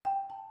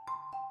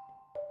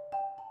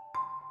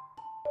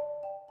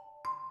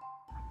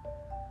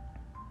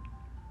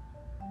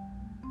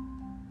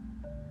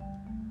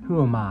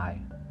Who Am I?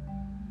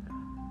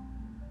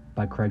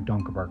 By Craig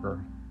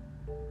Donkerberger.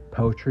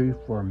 Poetry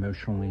for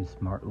Emotionally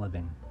Smart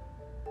Living.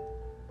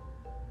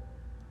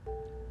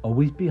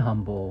 Always be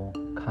humble,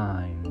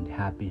 kind,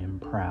 happy,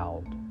 and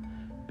proud.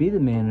 Be the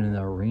man in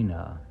the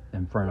arena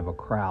in front of a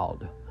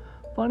crowd.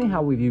 Funny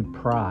how we view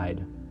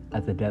pride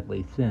as a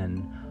deadly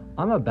sin.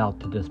 I'm about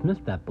to dismiss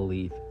that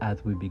belief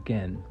as we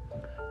begin.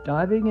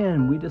 Diving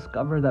in, we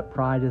discover that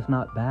pride is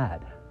not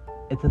bad.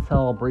 It's a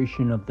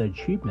celebration of the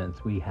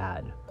achievements we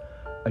had.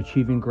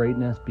 Achieving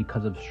greatness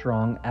because of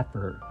strong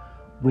effort,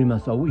 we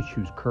must always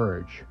choose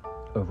courage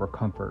over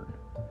comfort.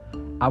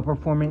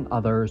 Outperforming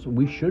others,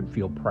 we should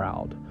feel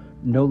proud,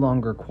 no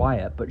longer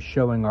quiet, but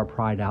showing our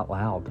pride out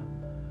loud.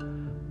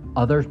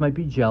 Others might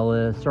be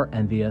jealous or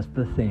envious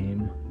the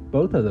same.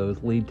 Both of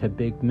those lead to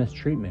big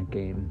mistreatment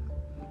game.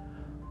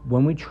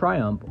 When we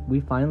triumph, we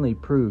finally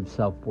prove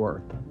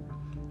self-worth,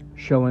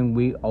 showing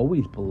we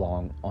always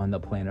belong on the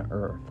planet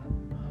Earth.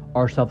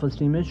 Our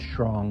self-esteem is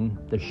strong,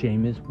 the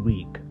shame is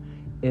weak.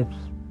 If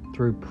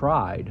through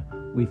pride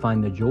we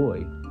find the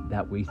joy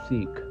that we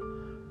seek.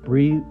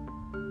 Bruised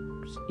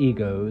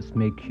egos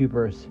make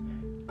hubris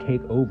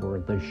take over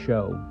the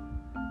show.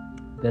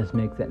 This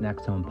makes it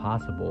next to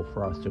impossible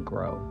for us to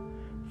grow.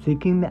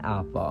 Seeking the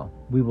alpha,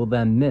 we will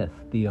then miss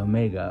the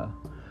omega.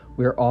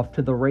 We're off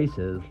to the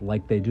races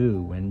like they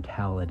do in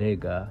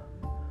Talladega.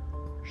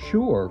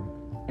 Sure,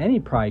 any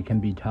pride can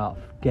be tough,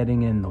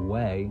 getting in the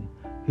way.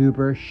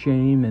 Hubris,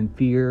 shame, and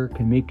fear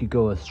can make you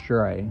go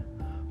astray.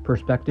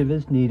 Perspective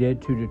is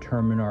needed to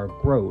determine our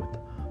growth.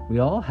 We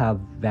all have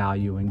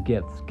value and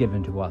gifts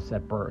given to us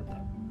at birth.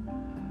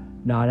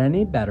 Not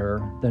any better,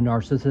 the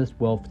narcissist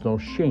will feel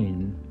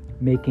shame,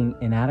 making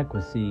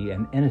inadequacy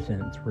and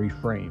innocence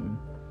reframe.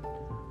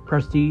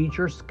 Prestige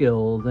or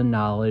skills and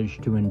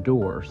knowledge to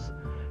endorse.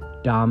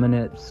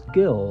 Dominant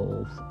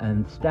skills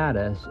and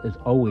status is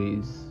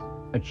always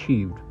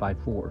achieved by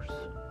force.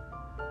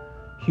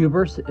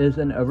 Hubris is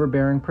an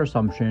overbearing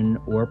presumption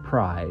or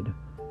pride,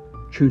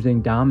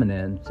 choosing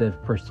dominance if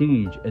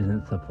prestige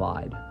isn't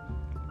supplied.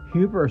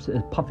 Hubris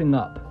is puffing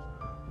up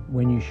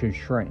when you should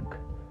shrink,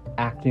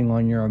 acting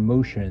on your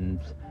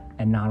emotions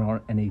and not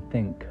on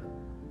anything.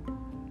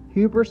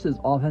 Hubris is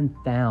often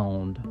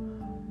found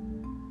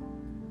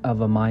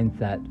of a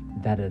mindset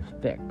that is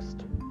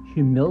fixed.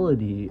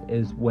 Humility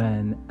is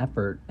when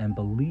effort and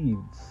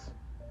beliefs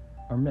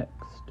are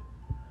mixed.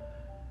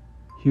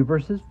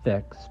 Hubris is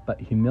fixed, but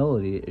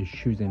humility is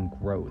choosing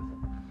growth.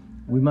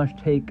 We must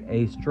take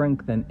a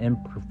strength and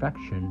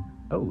imperfection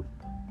oath.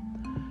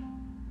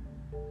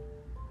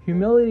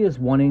 Humility is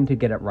wanting to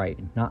get it right,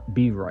 not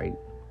be right.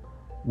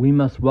 We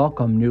must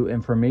welcome new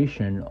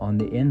information on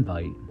the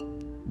invite.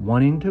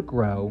 Wanting to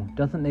grow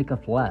doesn't make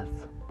us less,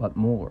 but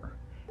more.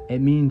 It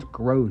means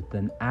growth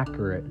and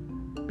accurate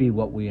be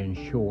what we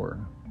ensure.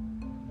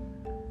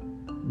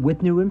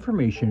 With new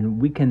information,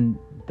 we can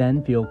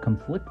then feel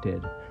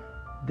conflicted.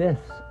 This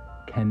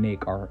can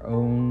make our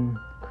own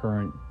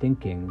current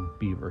thinking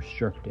be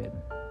restricted.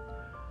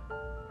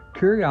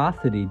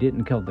 Curiosity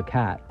didn't kill the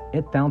cat,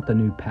 it found the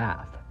new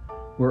path.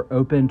 We're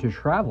open to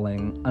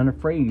traveling,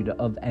 unafraid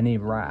of any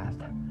wrath.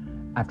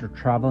 After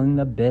traveling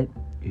a bit,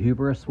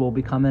 hubris will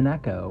become an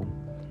echo.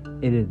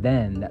 It is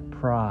then that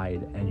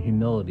pride and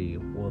humility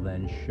will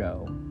then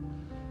show.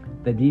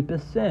 The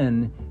deepest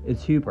sin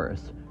is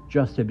hubris.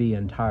 Just to be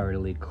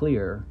entirely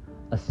clear,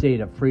 a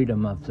state of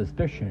freedom of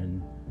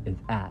suspicion is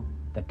at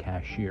the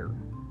cashier.